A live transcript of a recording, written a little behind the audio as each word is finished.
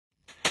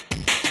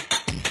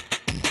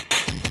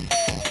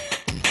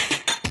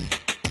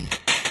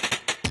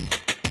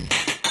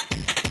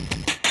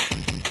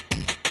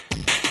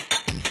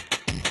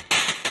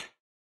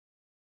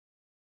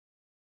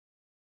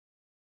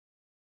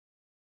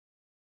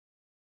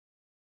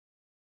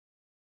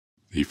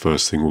The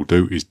first thing we'll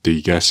do is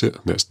degas it,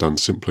 and that's done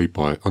simply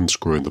by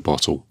unscrewing the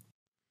bottle.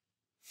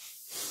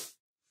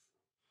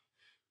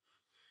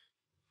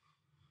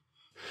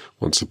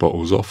 Once the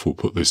bottle's off, we'll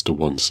put this to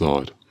one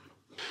side.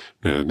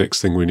 Now the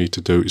next thing we need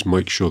to do is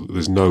make sure that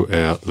there's no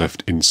air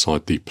left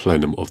inside the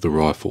plenum of the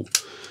rifle.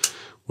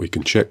 We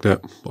can check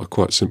that by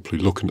quite simply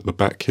looking at the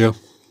back here,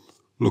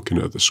 looking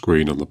at the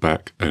screen on the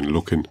back and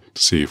looking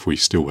to see if we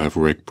still have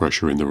reg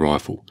pressure in the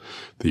rifle.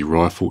 The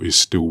rifle is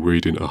still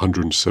reading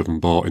 107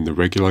 bar in the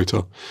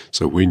regulator,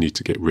 so we need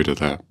to get rid of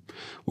that.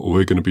 What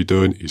we're going to be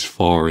doing is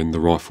firing the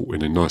rifle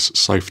in a nice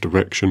safe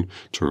direction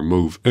to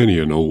remove any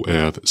and all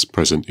air that's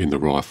present in the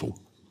rifle.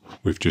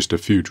 With just a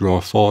few dry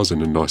fires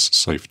in a nice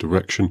safe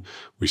direction,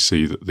 we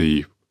see that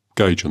the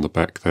gauge on the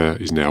back there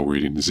is now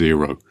reading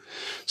 0.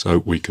 So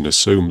we can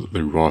assume that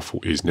the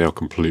rifle is now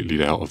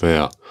completely out of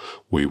air.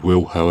 We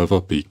will,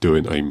 however, be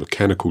doing a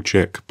mechanical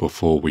check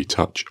before we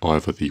touch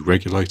either the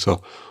regulator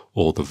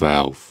or the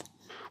valve.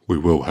 We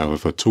will,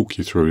 however, talk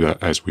you through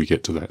that as we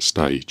get to that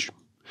stage.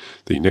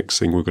 The next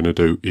thing we're going to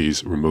do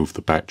is remove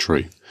the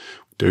battery.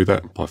 We do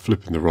that by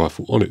flipping the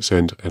rifle on its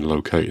end and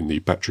locating the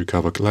battery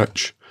cover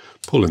latch,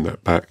 pulling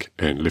that back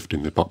and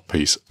lifting the butt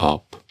piece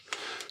up.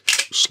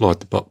 Slide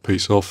the butt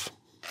piece off,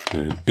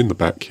 and in the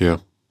back here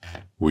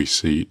we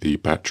see the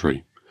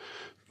battery.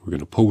 We're going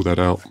to pull that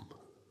out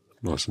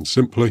nice and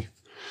simply,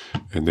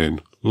 and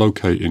then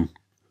locating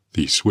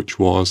the switch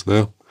wires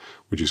there,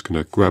 we're just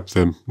going to grab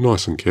them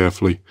nice and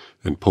carefully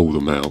and pull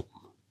them out.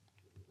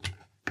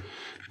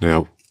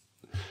 Now,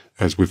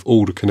 as with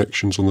all the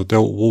connections on the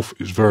Delta Wolf,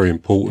 it's very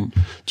important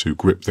to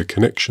grip the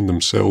connection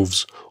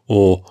themselves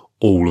or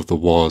all of the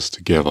wires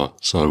together.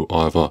 So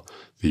either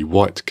the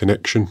white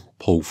connection,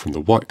 pull from the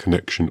white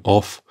connection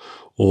off,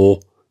 or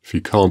if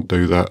you can't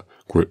do that,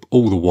 grip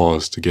all the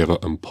wires together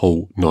and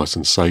pull nice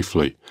and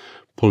safely.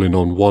 Pulling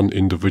on one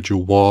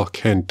individual wire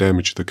can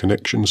damage the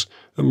connections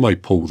and may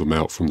pull them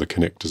out from the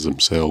connectors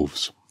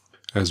themselves.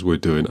 As we're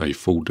doing a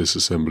full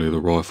disassembly of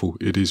the rifle,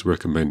 it is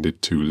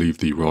recommended to leave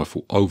the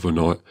rifle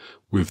overnight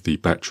with the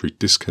battery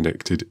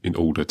disconnected in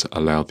order to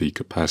allow the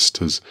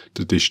capacitors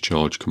to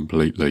discharge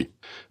completely.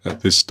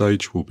 At this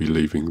stage, we'll be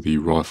leaving the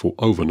rifle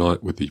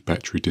overnight with the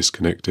battery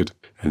disconnected,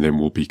 and then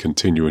we'll be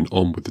continuing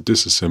on with the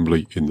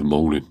disassembly in the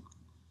morning.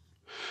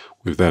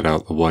 With that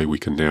out of the way, we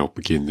can now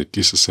begin the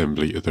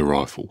disassembly of the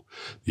rifle.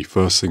 The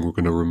first thing we're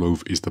going to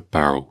remove is the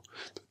barrel.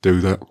 To do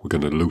that, we're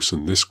going to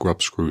loosen this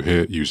grub screw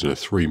here using a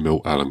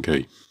 3mm Allen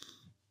key.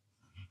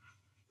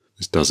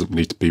 This doesn't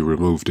need to be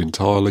removed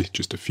entirely,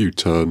 just a few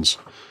turns,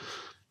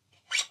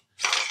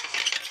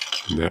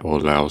 and that will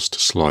allow us to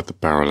slide the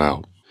barrel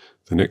out.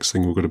 The next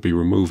thing we're going to be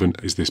removing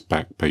is this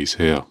back piece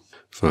here.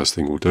 First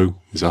thing we'll do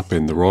is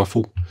upend the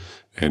rifle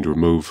and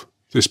remove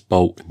this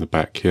bolt in the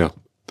back here.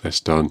 That's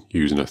done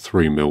using a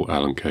 3mm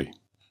Allen key.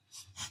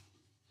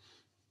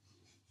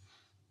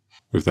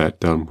 With that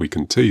done, we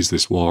can tease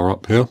this wire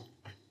up here,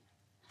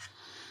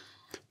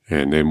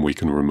 and then we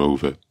can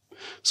remove it.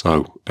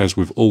 So, as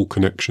with all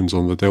connections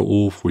on the Delta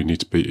Wolf, we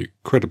need to be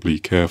incredibly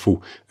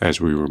careful as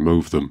we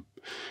remove them.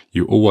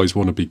 You always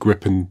want to be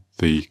gripping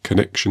the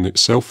connection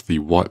itself, the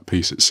white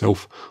piece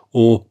itself,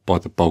 or by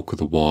the bulk of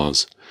the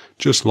wires.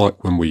 Just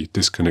like when we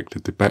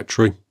disconnected the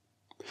battery,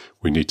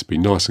 we need to be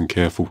nice and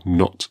careful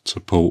not to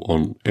pull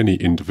on any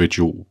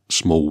individual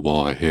small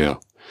wire here.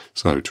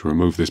 So to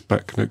remove this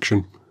back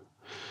connection,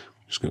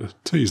 I'm just going to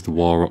tease the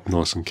wire up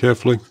nice and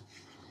carefully,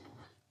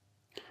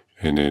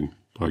 and then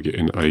by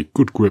getting a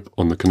good grip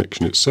on the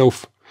connection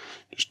itself,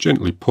 just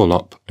gently pull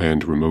up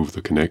and remove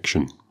the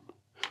connection,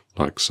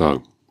 like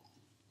so.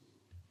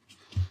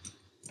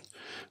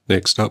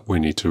 Next up, we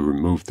need to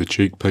remove the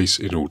cheek piece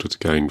in order to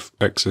gain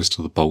access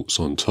to the bolts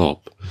on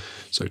top.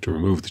 So to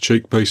remove the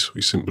cheek piece,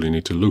 we simply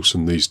need to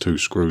loosen these two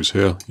screws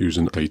here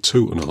using a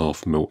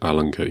 2.5mm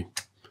Allen key.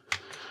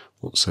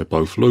 Once they're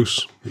both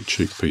loose, the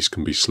cheek piece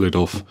can be slid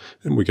off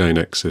and we gain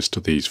access to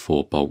these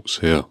 4 bolts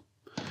here.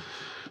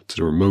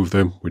 To remove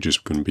them, we're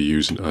just going to be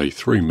using a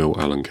 3mm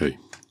Allen key.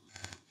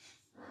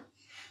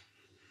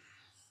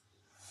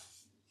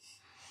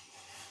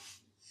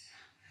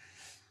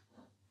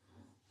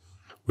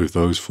 With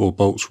those 4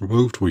 bolts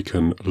removed, we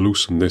can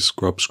loosen this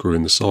grub screw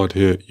in the side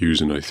here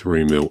using a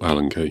 3mm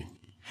Allen key.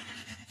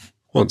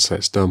 Once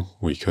that's done,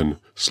 we can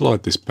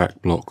slide this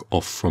back block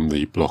off from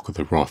the block of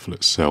the rifle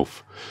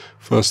itself.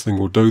 First thing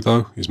we'll do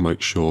though is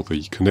make sure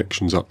the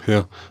connections up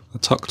here are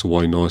tucked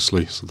away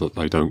nicely so that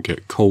they don't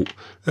get caught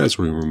as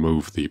we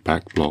remove the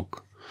back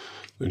block.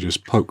 And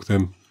just poke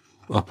them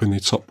up in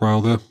the top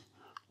rail there,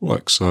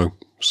 like so,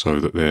 so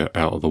that they're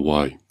out of the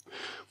way.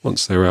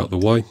 Once they're out of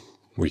the way,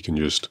 we can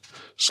just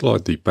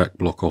slide the back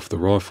block off the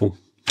rifle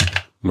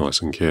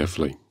nice and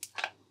carefully.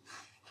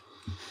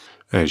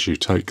 As you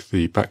take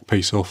the back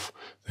piece off,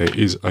 there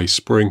is a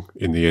spring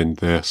in the end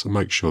there, so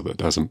make sure that it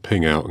doesn't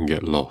ping out and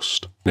get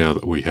lost. Now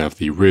that we have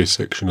the rear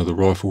section of the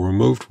rifle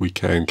removed, we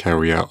can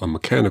carry out a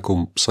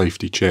mechanical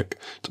safety check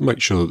to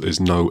make sure that there's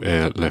no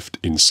air left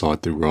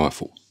inside the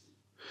rifle.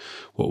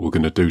 What we're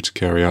going to do to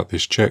carry out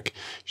this check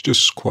is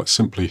just quite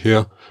simply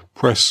here,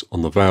 press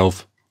on the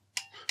valve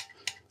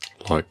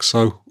like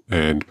so,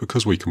 and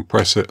because we can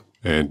press it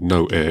and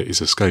no air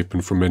is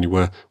escaping from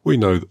anywhere, we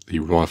know that the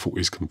rifle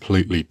is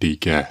completely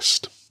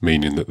degassed,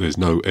 meaning that there's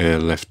no air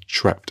left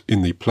trapped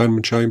in the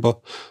plenum chamber,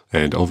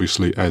 and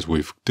obviously as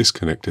we've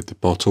disconnected the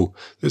bottle,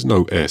 there's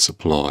no air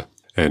supply.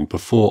 And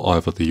before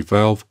either the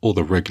valve or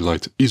the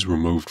regulator is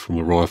removed from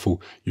the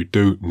rifle, you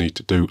do need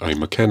to do a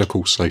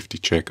mechanical safety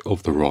check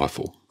of the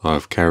rifle.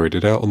 I've carried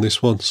it out on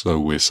this one, so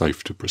we're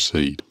safe to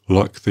proceed.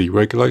 Like the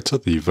regulator,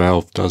 the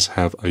valve does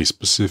have a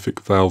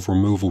specific valve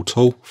removal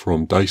tool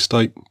from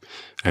Daystate,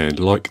 and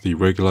like the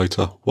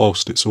regulator,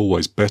 whilst it's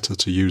always better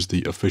to use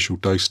the official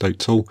Daystate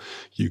tool,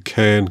 you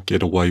can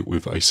get away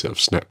with a set of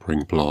snap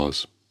ring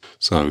pliers.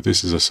 So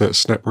this is a set of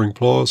snap ring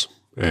pliers,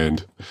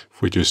 and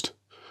if we just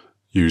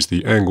use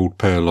the angled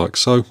pair like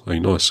so, a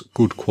nice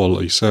good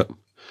quality set,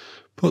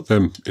 put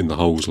them in the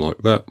holes like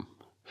that,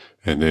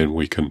 and then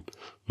we can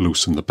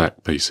loosen the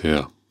back piece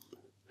here.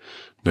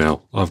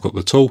 Now I've got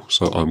the tool,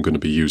 so I'm going to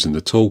be using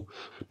the tool,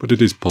 but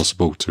it is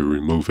possible to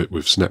remove it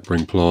with snap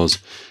ring pliers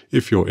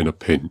if you're in a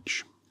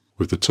pinch.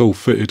 With the tool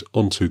fitted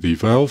onto the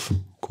valve,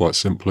 quite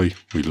simply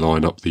we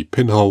line up the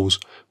pinholes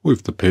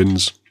with the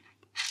pins,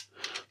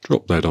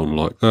 drop that on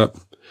like that,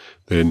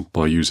 then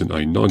by using a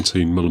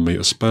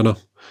 19mm spanner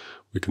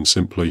we can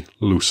simply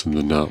loosen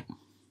the nut.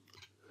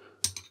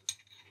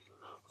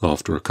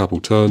 After a couple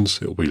turns,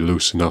 it'll be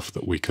loose enough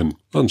that we can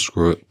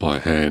unscrew it by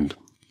hand.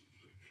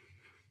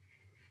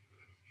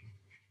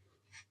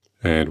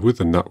 And with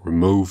the nut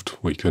removed,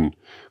 we can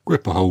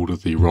grip a hold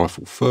of the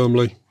rifle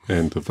firmly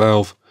and the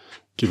valve,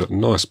 give it a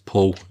nice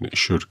pull, and it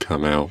should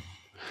come out.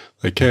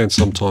 They can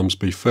sometimes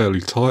be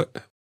fairly tight,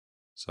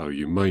 so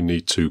you may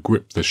need to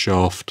grip the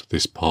shaft,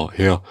 this part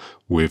here,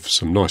 with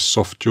some nice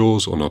soft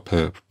jaws on a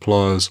pair of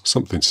pliers,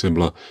 something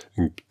similar,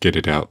 and get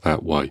it out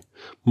that way.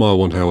 My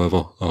one,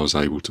 however, I was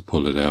able to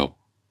pull it out.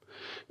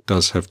 It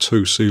does have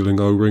two sealing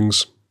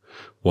O-rings,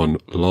 one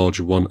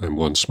larger one and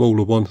one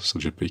smaller one, so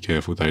just be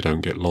careful they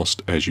don't get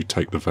lost as you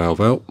take the valve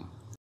out.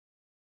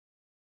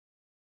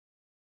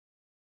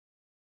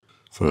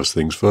 First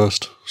things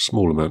first,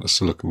 small amount of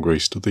silicone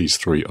grease to these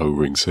three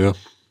O-rings here,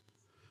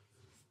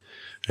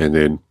 and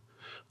then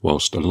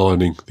whilst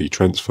aligning the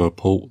transfer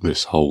port,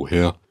 this hole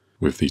here,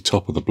 with the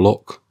top of the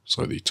block,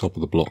 so the top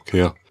of the block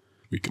here,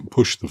 we can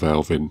push the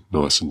valve in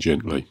nice and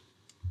gently.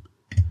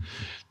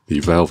 The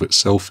valve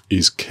itself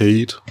is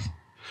keyed,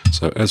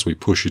 so as we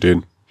push it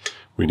in,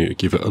 we need to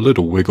give it a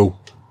little wiggle,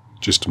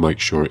 just to make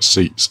sure it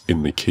seats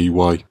in the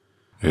keyway,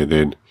 and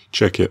then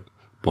check it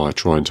by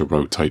trying to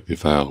rotate the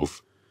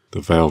valve.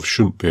 The valve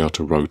shouldn't be able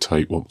to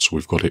rotate once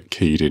we've got it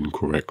keyed in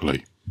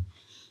correctly.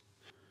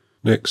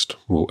 Next,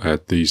 we'll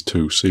add these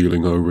two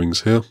sealing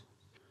O-rings here,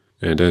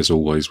 and as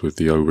always with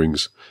the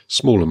O-rings,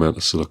 small amount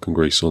of silicone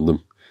grease on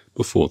them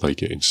before they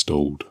get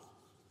installed.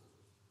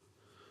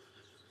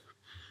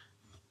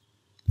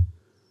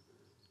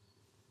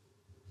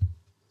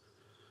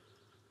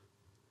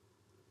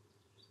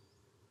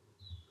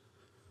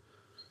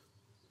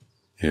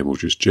 And we'll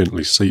just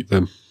gently seat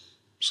them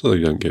so they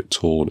don't get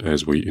torn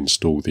as we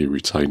install the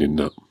retaining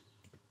nut.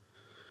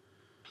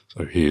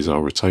 So here's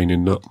our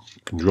retaining nut.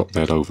 You can drop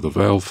that over the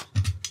valve,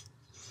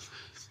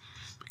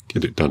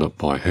 get it done up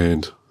by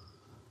hand,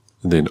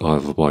 and then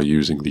either by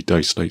using the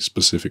Daystate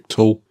specific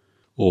tool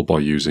or by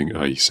using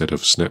a set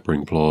of snap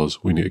ring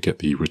pliers, we need to get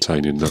the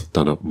retaining nut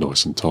done up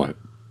nice and tight.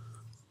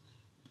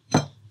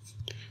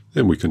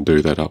 Then we can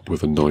do that up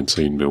with a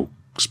 19mm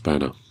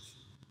spanner.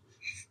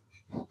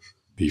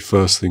 The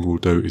first thing we'll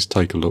do is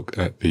take a look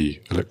at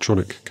the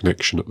electronic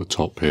connection at the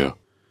top here.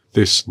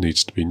 This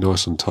needs to be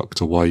nice and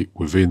tucked away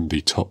within the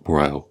top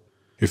rail.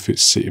 If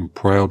it's sitting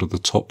proud of the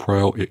top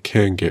rail, it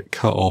can get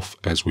cut off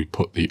as we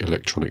put the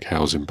electronic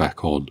housing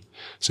back on.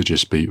 So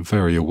just be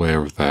very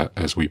aware of that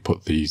as we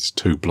put these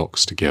two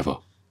blocks together.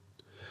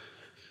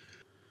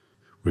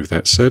 With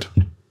that said,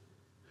 we'll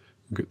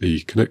get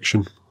the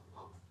connection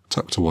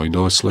tucked away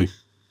nicely.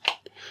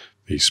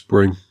 The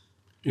spring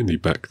in the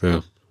back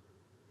there.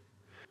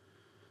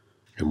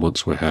 And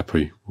once we're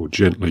happy, we'll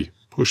gently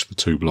push the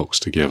two blocks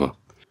together.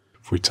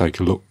 If we take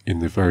a look in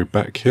the very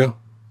back here,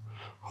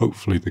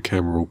 hopefully the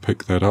camera will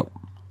pick that up,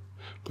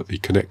 but the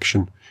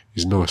connection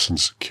is nice and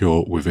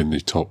secure within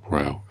the top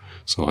rail,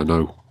 so I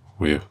know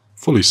we're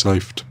fully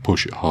safe to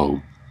push it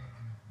home.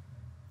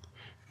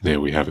 There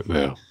we have it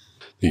there.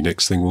 The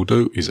next thing we'll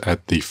do is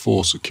add the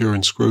 4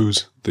 securing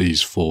screws,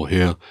 these 4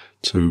 here,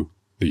 to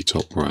the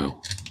top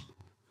rail.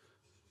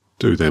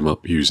 Do them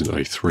up using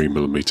a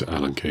 3mm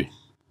Allen key.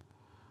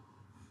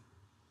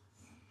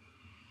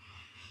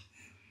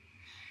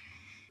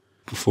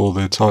 Before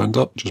they're tightened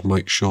up, just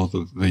make sure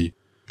that the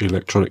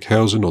electronic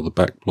housing or the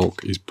back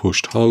block is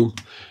pushed home,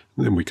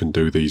 and then we can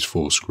do these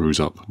 4 screws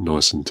up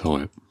nice and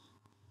tight.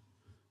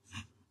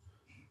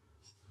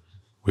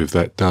 With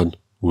that done,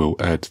 we'll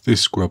add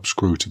this grub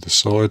screw to the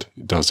side.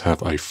 It does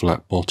have a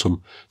flat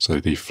bottom, so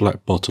the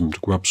flat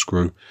bottomed grub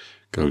screw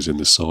goes in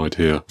the side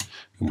here,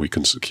 and we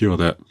can secure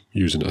that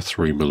using a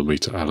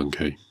 3mm Allen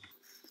key.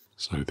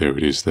 So there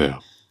it is there.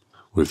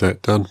 With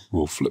that done,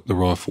 we'll flip the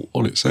rifle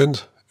on its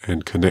end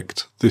and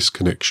connect this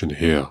connection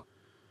here.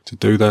 To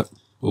do that,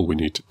 all we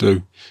need to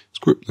do is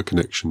grip the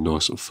connection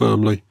nice and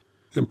firmly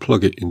and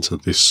plug it into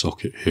this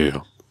socket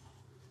here.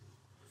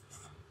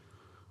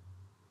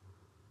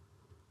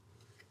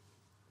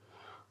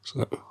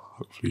 So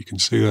hopefully you can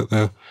see that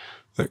there,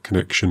 that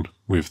connection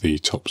with the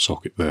top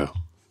socket there.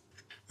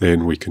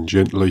 Then we can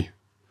gently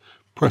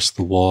press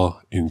the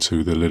wire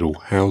into the little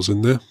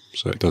housing there.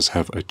 So it does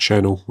have a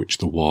channel which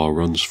the wire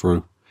runs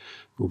through.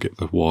 We'll get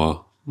the wire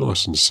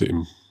nice and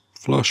sitting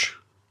flush.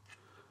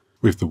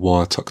 With the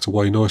wire tucked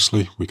away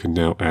nicely, we can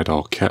now add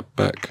our cap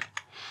back,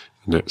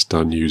 and that's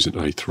done using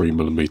a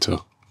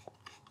 3mm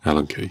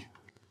Allen key.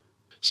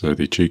 So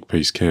the cheek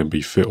piece can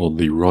be fit on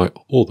the right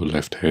or the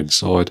left hand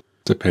side,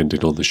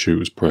 depending on the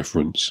shooter's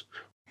preference.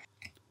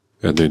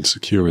 And then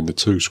securing the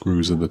 2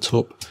 screws in the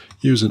top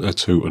using a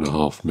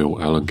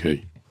 2.5mm Allen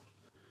key.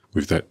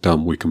 With that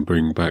done, we can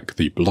bring back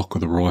the block of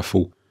the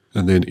rifle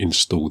and then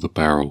install the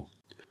barrel.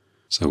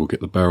 So we'll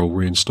get the barrel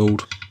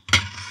reinstalled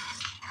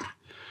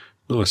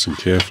nice and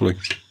carefully,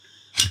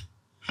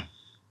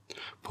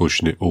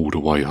 pushing it all the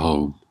way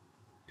home.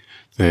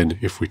 Then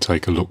if we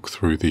take a look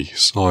through the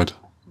side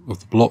of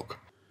the block,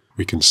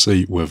 we can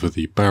see whether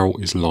the barrel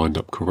is lined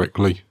up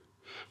correctly,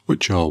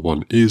 which our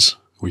one is.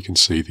 We can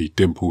see the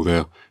dimple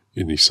there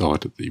in the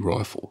side of the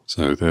rifle.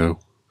 So there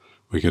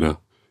we're going to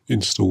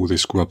install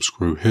this grub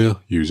screw here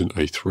using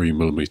a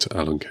 3mm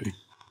Allen key.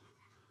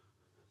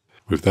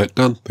 With that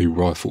done, the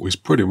rifle is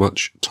pretty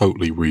much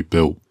totally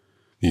rebuilt.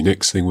 The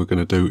next thing we're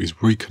going to do is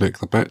reconnect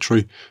the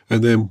battery,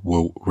 and then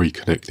we'll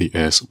reconnect the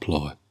air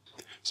supply.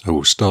 So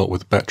we'll start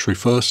with the battery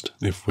first.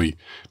 If we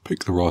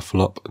pick the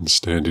rifle up and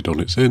stand it on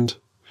its end,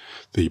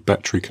 the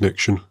battery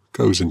connection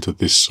goes into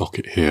this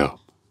socket here.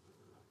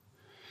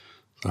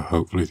 So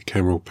hopefully the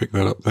camera will pick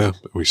that up there,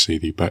 but we see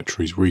the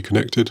battery's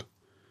reconnected.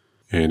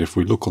 And if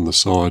we look on the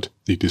side,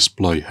 the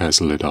display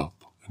has lit up.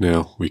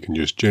 Now we can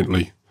just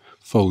gently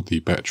fold the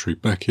battery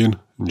back in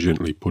and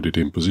gently put it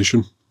in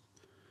position.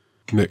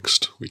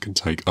 Next, we can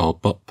take our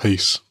butt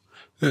piece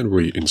and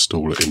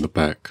reinstall it in the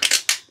back,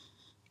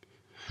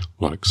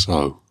 like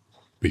so.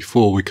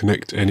 Before we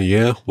connect any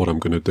air, what I'm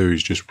going to do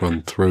is just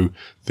run through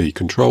the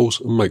controls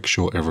and make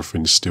sure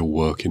everything's still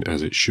working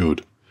as it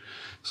should.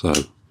 So,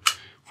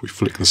 if we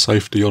flick the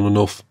safety on and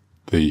off,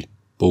 the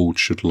board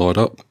should light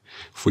up.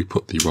 If we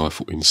put the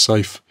rifle in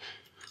safe,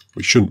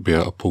 we shouldn't be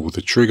able to pull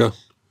the trigger,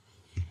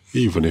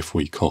 even if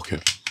we cock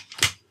it.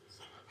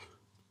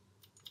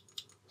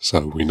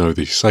 So we know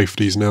the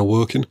safety is now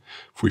working.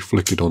 If we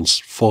flick it on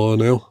fire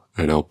now,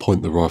 and I'll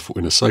point the rifle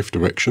in a safe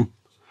direction,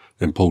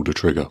 and pull the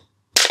trigger.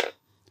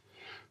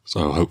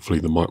 So hopefully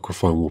the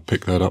microphone will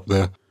pick that up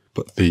there,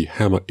 but the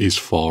hammer is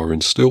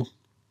firing still.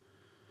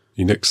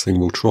 The next thing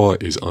we'll try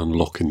is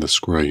unlocking the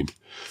screen.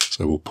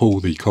 So we'll pull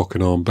the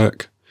cocking arm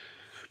back,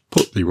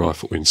 put the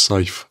rifle in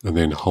safe, and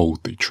then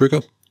hold the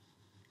trigger.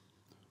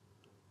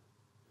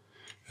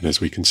 And as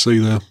we can see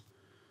there,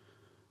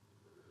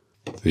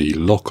 the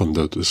lock on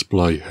the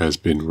display has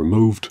been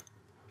removed,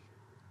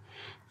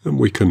 and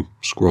we can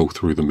scroll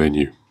through the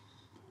menu.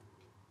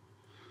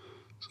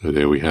 So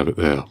there we have it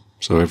there.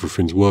 So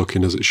everything's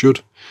working as it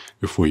should.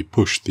 If we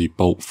push the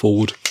bolt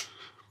forward,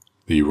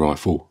 the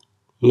rifle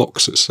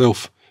locks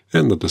itself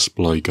and the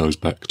display goes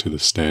back to the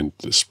standard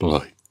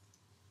display.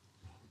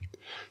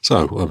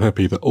 So I'm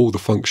happy that all the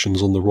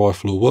functions on the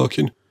rifle are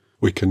working.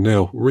 We can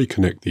now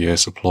reconnect the air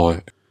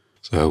supply.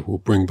 So we'll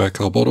bring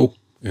back our bottle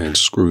and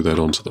screw that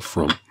onto the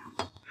front.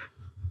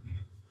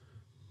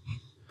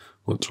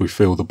 Once we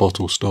feel the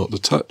bottle start to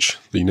touch,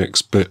 the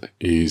next bit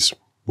is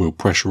we'll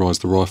pressurise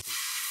the rifle.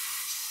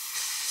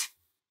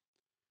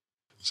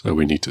 So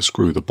we need to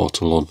screw the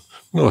bottle on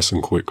nice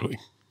and quickly.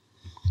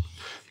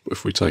 But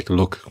if we take a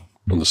look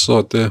on the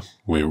side there,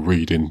 we're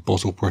reading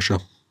bottle pressure.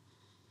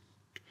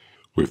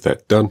 With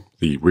that done,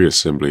 the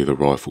reassembly of the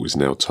rifle is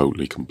now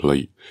totally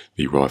complete.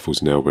 The rifle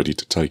is now ready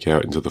to take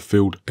out into the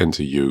field and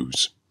to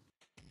use.